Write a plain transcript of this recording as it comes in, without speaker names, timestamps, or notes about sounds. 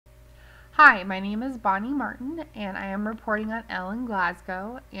Hi, my name is Bonnie Martin, and I am reporting on Ellen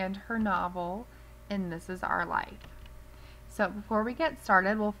Glasgow and her novel, And This Is Our Life. So before we get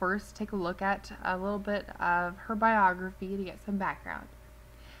started, we'll first take a look at a little bit of her biography to get some background.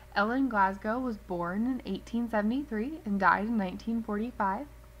 Ellen Glasgow was born in 1873 and died in 1945.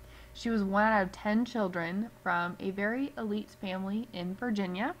 She was one out of 10 children from a very elite family in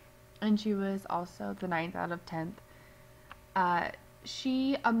Virginia, and she was also the ninth out of 10th.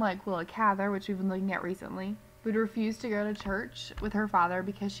 She, unlike Willa Cather, which we've been looking at recently, would refuse to go to church with her father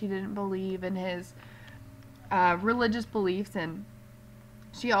because she didn't believe in his religious beliefs, and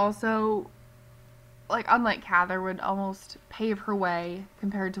she also, unlike Cather, would almost pave her way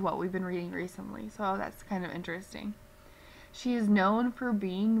compared to what we've been reading recently, so that's kind of interesting. She is known for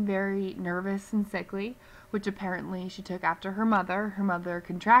being very nervous and sickly, which apparently she took after her mother. Her mother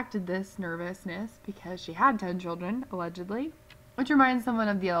contracted this nervousness because she had 10 children, allegedly, which reminds someone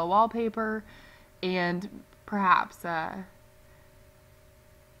of the yellow wallpaper and perhaps an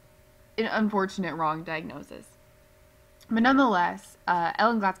unfortunate wrong diagnosis. But nonetheless,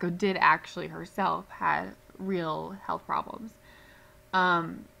 Ellen Glasgow did actually herself had real health problems.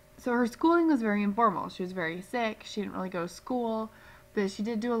 So her schooling was very informal. She was very sick. She didn't really go to school, but she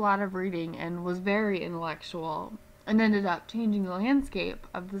did do a lot of reading and was very intellectual and ended up changing the landscape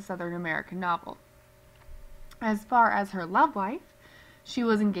of the Southern American novel. As far as her love life, she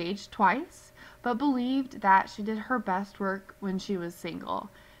was engaged twice, but believed that she did her best work when she was single.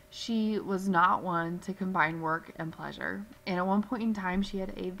 She was not one to combine work and pleasure, and at one point in time she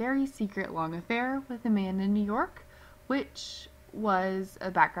had a very secret long affair with a man in New York, which was a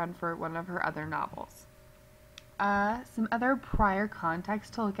background for one of her other novels. Some other prior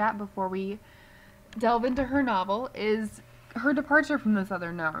context to look at before we delve into her novel is her departure from the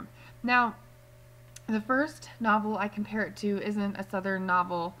Southern norm. Now, the first novel I compare it to isn't a Southern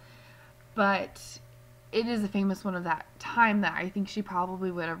novel, but it is a famous one of that time that I think she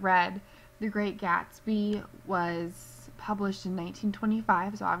probably would have read. The Great Gatsby was published in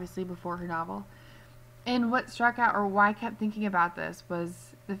 1925, so obviously before her novel. And what struck out, or why I kept thinking about this,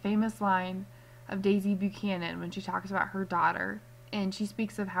 was the famous line of Daisy Buchanan when she talks about her daughter. And she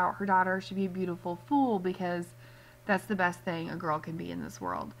speaks of how her daughter should be a beautiful fool because that's the best thing a girl can be in this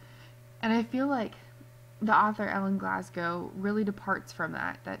world. And I feel like the author Ellen Glasgow really departs from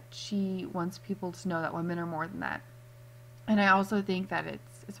that she wants people to know that women are more than that. And I also think that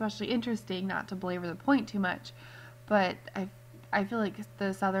it's especially interesting, not to belabor the point too much, but I feel like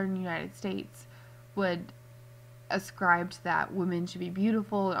the Southern United States would ascribe to that women should be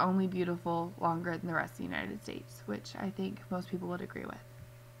beautiful and only beautiful longer than the rest of the United States, which I think most people would agree with.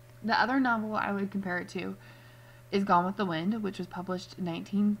 The other novel I would compare it to is Gone with the Wind, which was published in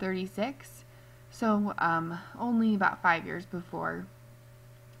 1936. So, only about 5 years before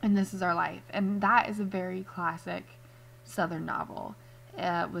And This Is Our Life. And that is a very classic Southern novel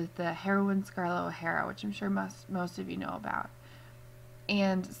with the heroine Scarlett O'Hara, which I'm sure most of you know about.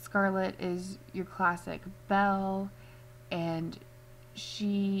 And Scarlett is your classic belle, and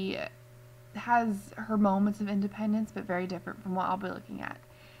she has her moments of independence, but very different from what I'll be looking at.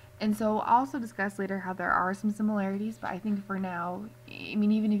 And so I'll also discuss later how there are some similarities, but I think for now, I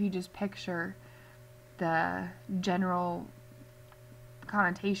mean, even if you just picture the general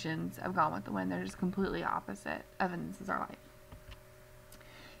connotations of Gone with the Wind, they're just completely opposite of And This Is Our Life.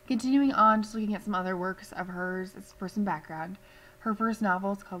 Continuing on, just looking at some other works of hers for some background. Her first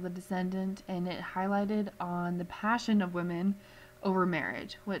novel is called The Descendant, and it highlighted on the passion of women over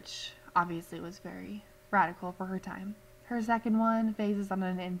marriage, which obviously was very radical for her time. Her second one, Phases on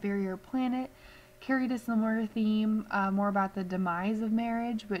an Inferior Planet, carried a similar theme, more about the demise of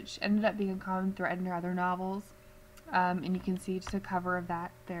marriage, which ended up being a common thread in her other novels. And you can see just a cover of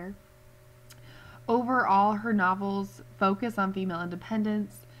that there. Overall, her novels focus on female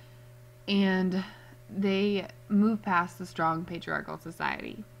independence, and they move past the strong patriarchal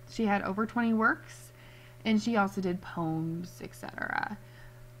society. She had over 20 works, and she also did poems, etc.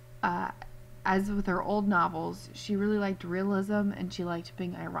 As with her old novels, she really liked realism, and she liked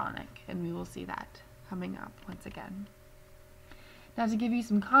being ironic, and we will see that coming up once again. Now, to give you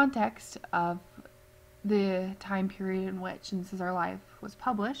some context of the time period in which And This Is Our Life was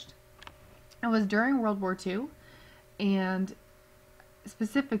published, it was during World War II, and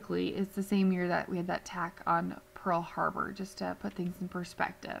specifically, it's the same year that we had that attack on Pearl Harbor, just to put things in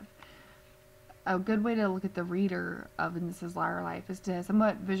perspective. A good way to look at the reader of And This Is Our Life is to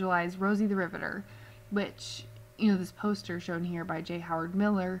somewhat visualize Rosie the Riveter, which, this poster shown here by J. Howard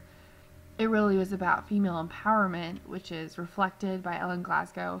Miller, it really was about female empowerment, which is reflected by Ellen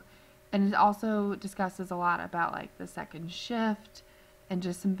Glasgow, and it also discusses a lot about, the second shift and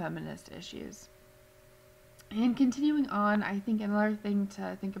just some feminist issues. And continuing on, I think another thing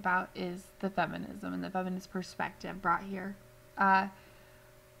to think about is the feminism and the feminist perspective brought here.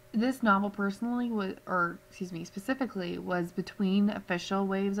 This novel specifically was between official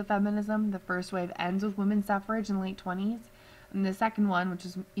waves of feminism. The first wave ends with women's suffrage in the late 20s, and the second one, which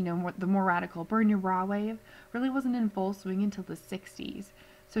is, the more radical burn your bra wave, really wasn't in full swing until the 60s.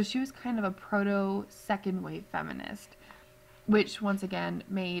 So she was kind of a proto second wave feminist, which once again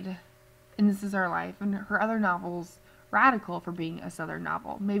made And This Is Our Life and her other novels radical for being a Southern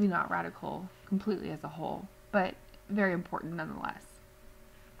novel. Maybe not radical completely as a whole, but very important nonetheless.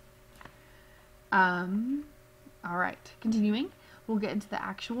 Alright, continuing, we'll get into the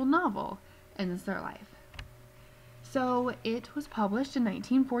actual novel, And This Is Our Life. So it was published in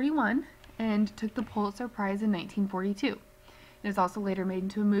 1941 and took the Pulitzer Prize in 1942. It was also later made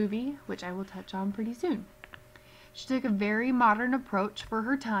into a movie, which I will touch on pretty soon. She took a very modern approach for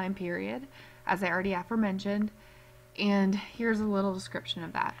her time period, as I already aforementioned, and here's a little description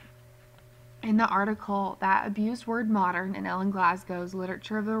of that. In the article that abused word modern in Ellen Glasgow's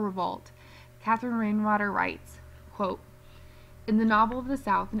Literature of the Revolt, Catherine Rainwater writes, quote, "In the novel of the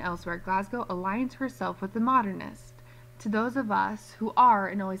South and elsewhere, Glasgow aligns herself with the modernist. To those of us who are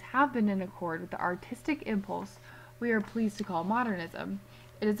and always have been in accord with the artistic impulse we are pleased to call modernism,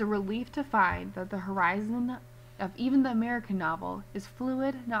 it is a relief to find that the horizon of even the American novel is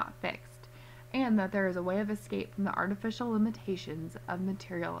fluid, not fixed, and that there is a way of escape from the artificial limitations of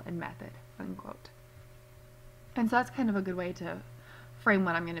material and method," unquote. And so that's kind of a good way to frame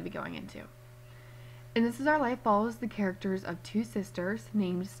what I'm going to be going into. And This Is Our Life follows the characters of two sisters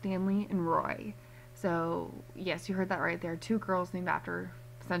named Stanley and Roy. So, yes, you heard that right there. Two girls named after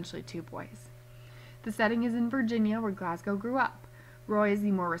essentially two boys. The setting is in Virginia, where Glasgow grew up. Roy is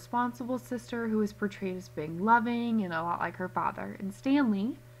the more responsible sister who is portrayed as being loving and a lot like her father. And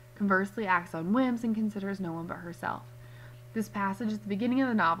Stanley, conversely, acts on whims and considers no one but herself. This passage at the beginning of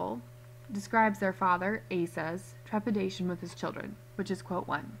the novel describes their father, Asa's, trepidation with his children, which is quote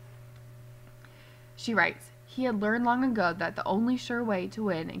 1. She writes, "He had learned long ago that the only sure way to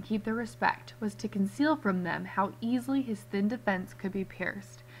win and keep their respect was to conceal from them how easily his thin defense could be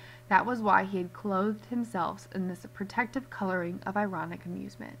pierced. That was why he had clothed himself in this protective coloring of ironic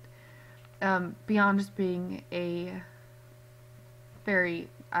amusement." Beyond just being a very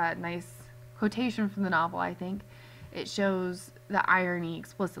nice quotation from the novel, I think, it shows the irony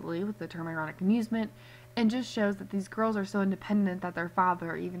explicitly with the term ironic amusement, and just shows that these girls are so independent that their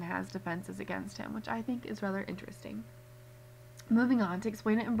father even has defenses against him, which I think is rather interesting. Moving on, to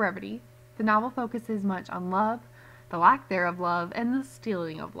explain it in brevity, the novel focuses much on love, the lack thereof love, and the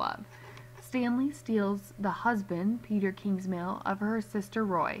stealing of love. Stanley steals the husband, Peter Kingsmill, of her sister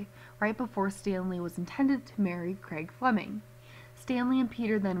Roy, right before Stanley was intended to marry Craig Fleming. Stanley and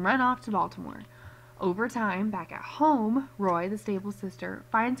Peter then run off to Baltimore. Over time, back at home, Roy, the stable sister,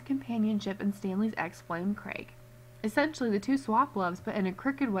 finds companionship in Stanley's ex-flame, Craig. Essentially, the two swap loves, but in a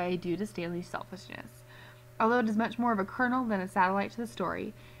crooked way due to Stanley's selfishness. Although it is much more of a kernel than a satellite to the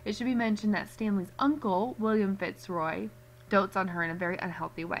story, it should be mentioned that Stanley's uncle, William Fitzroy, dotes on her in a very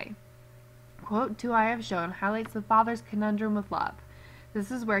unhealthy way. Quote 2 I have shown highlights the father's conundrum with love.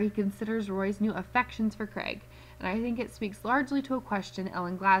 This is where he considers Roy's new affections for Craig, and I think it speaks largely to a question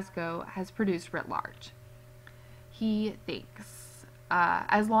Ellen Glasgow has produced writ large. He thinks,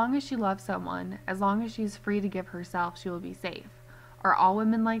 as long as she loves someone, as long as she's free to give herself, she will be safe. Are all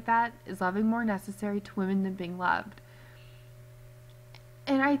women like that? Is loving more necessary to women than being loved?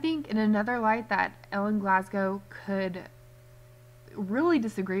 And I think in another light that Ellen Glasgow could really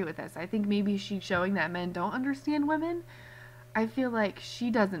disagree with this. I think maybe she's showing that men don't understand women. I feel like she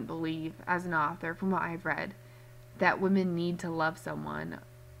doesn't believe, as an author, from what I've read, that women need to love someone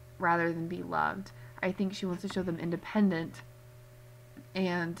rather than be loved. I think she wants to show them independent,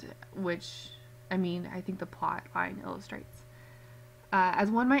 and I think the plot line illustrates.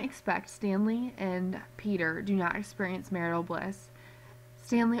 As one might expect, Stanley and Peter do not experience marital bliss.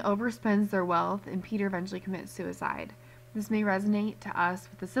 Stanley overspends their wealth, and Peter eventually commits suicide. This may resonate to us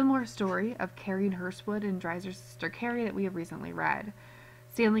with a similar story of Carrie and Hurstwood and Dreiser's sister Carrie that we have recently read.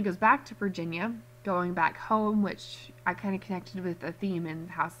 Stanley goes back to Virginia, going back home, which I kind of connected with a theme in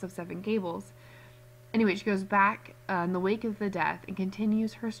House of Seven Gables. Anyway, she goes back in the wake of the death and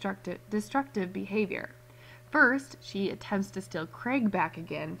continues her destructive behavior. First, she attempts to steal Craig back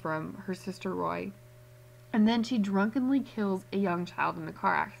again from her sister Roy, and then she drunkenly kills a young child in a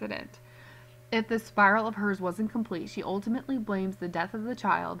car accident. If this spiral of hers wasn't complete, she ultimately blames the death of the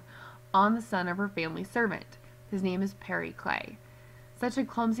child on the son of her family servant. His name is Perry Clay. Such a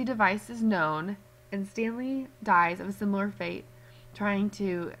clumsy device is known, and Stanley dies of a similar fate trying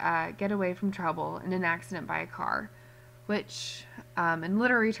to get away from trouble in an accident by a car, which in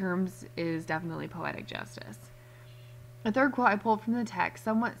literary terms is definitely poetic justice. A third quote I pulled from the text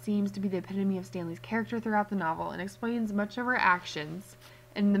somewhat seems to be the epitome of Stanley's character throughout the novel and explains much of her actions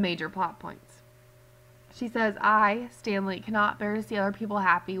and the major plot points. She says, I, Stanley, cannot bear to see other people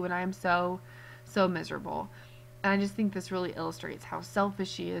happy when I am so miserable. And I just think this really illustrates how selfish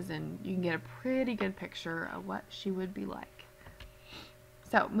she is, and you can get a pretty good picture of what she would be like.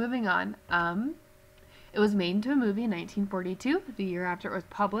 So, moving on. It was made into a movie in 1942, the year after it was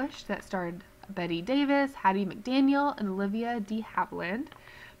published, that starred Betty Davis, Hattie McDaniel, and Olivia de Havilland.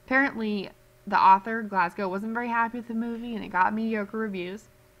 Apparently, the author, Glasgow, wasn't very happy with the movie, and it got mediocre reviews.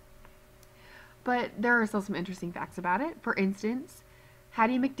 But there are still some interesting facts about it. For instance,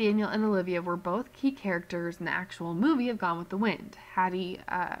 Hattie McDaniel and Olivia were both key characters in the actual movie of Gone with the Wind. Hattie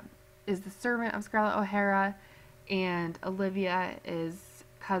is the servant of Scarlett O'Hara, and Olivia is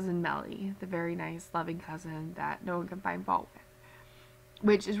cousin Mellie, the very nice, loving cousin that no one can find fault with,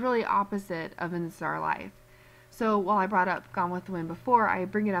 which is really opposite of In This Is Our Life. So while I brought up Gone with the Wind before, I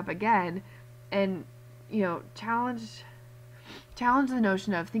bring it up again and, challenge the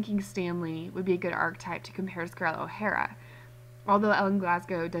notion of thinking Stanley would be a good archetype to compare to Scarlett O'Hara. Although Ellen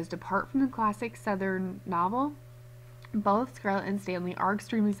Glasgow does depart from the classic Southern novel, both Scarlett and Stanley are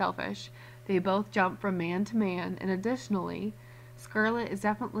extremely selfish. They both jump from man to man, and additionally, Scarlett is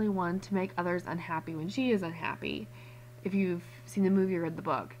definitely one to make others unhappy when she is unhappy, if you've seen the movie or read the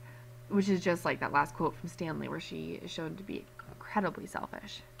book, which is just like that last quote from Stanley where she is shown to be incredibly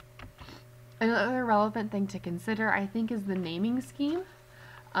selfish. Another relevant thing to consider, I think, is the naming scheme.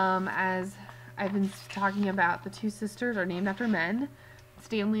 As I've been talking about, the two sisters are named after men,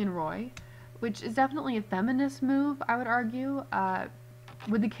 Stanley and Roy, which is definitely a feminist move, I would argue.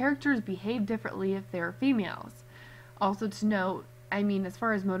 Would the characters behave differently if they were females? Also to note, as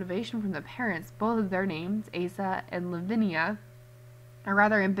far as motivation from the parents, both of their names, Asa and Lavinia, are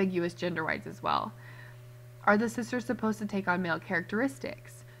rather ambiguous gender-wise as well. Are the sisters supposed to take on male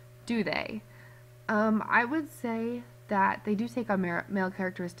characteristics? Do they? I would say that they do take on male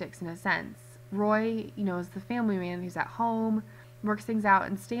characteristics in a sense. Roy, is the family man who's at home, works things out,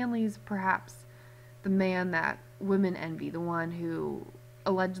 and Stanley's perhaps the man that women envy, the one who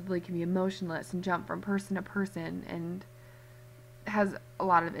allegedly can be emotionless and jump from person to person and has a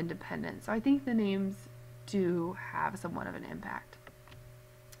lot of independence. So I think the names do have somewhat of an impact.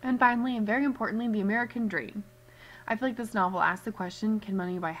 And finally, and very importantly, the American dream. I feel like this novel asks the question, can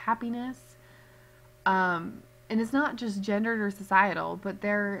money buy happiness? And it's not just gendered or societal, but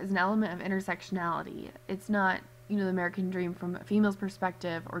there is an element of intersectionality. It's not, the American dream from a female's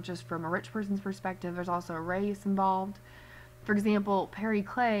perspective or just from a rich person's perspective. There's also a race involved. For example, Perry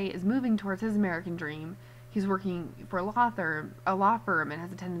Clay is moving towards his American dream. He's working for a law firm and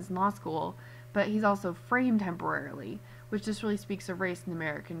has attendance in law school, but he's also framed temporarily, which just really speaks of race in the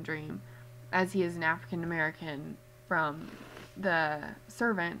American dream, as he is an African American from the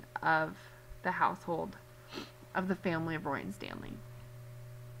servant of the household of the family of Roy and Stanley.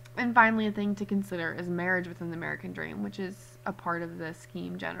 And finally, a thing to consider is marriage within the American dream, which is a part of the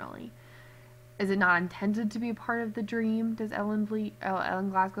scheme generally. Is it not intended to be a part of the dream, does Ellen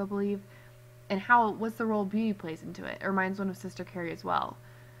Glasgow believe? And what's the role beauty plays into it? It reminds one of Sister Carrie as well.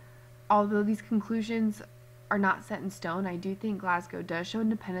 Although these conclusions are not set in stone, I do think Glasgow does show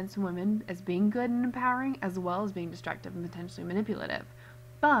independence in women as being good and empowering, as well as being destructive and potentially manipulative.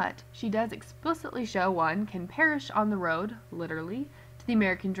 But she does explicitly show one can perish on the road, literally, to the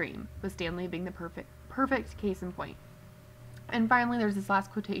American dream, with Stanley being the perfect case in point. And finally, there's this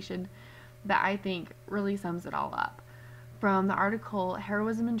last quotation that I think really sums it all up. From the article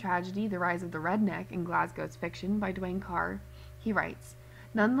Heroism and Tragedy, The Rise of the Redneck in Glasgow's Fiction by Dwayne Carr, he writes,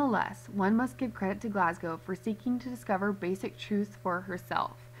 nonetheless, one must give credit to Glasgow for seeking to discover basic truths for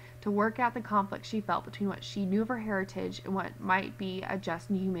herself, to work out the conflict she felt between what she knew of her heritage and what might be a just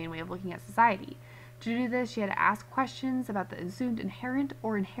and humane way of looking at society. To do this, she had to ask questions about the assumed inherent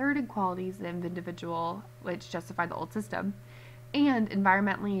or inherited qualities of the individual, which justified the old system, and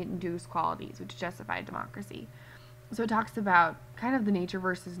environmentally induced qualities, which justified democracy. So it talks about kind of the nature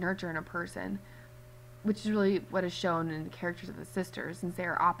versus nurture in a person, which is really what is shown in the characters of the sisters, since they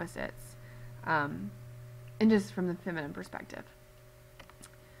are opposites, and just from the feminine perspective.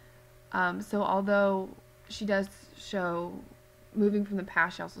 So although she does show moving from the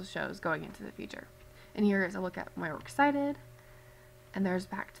past, she also shows going into the future. And here is a look at my works cited. And there's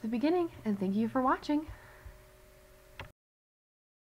back to the beginning, and thank you for watching.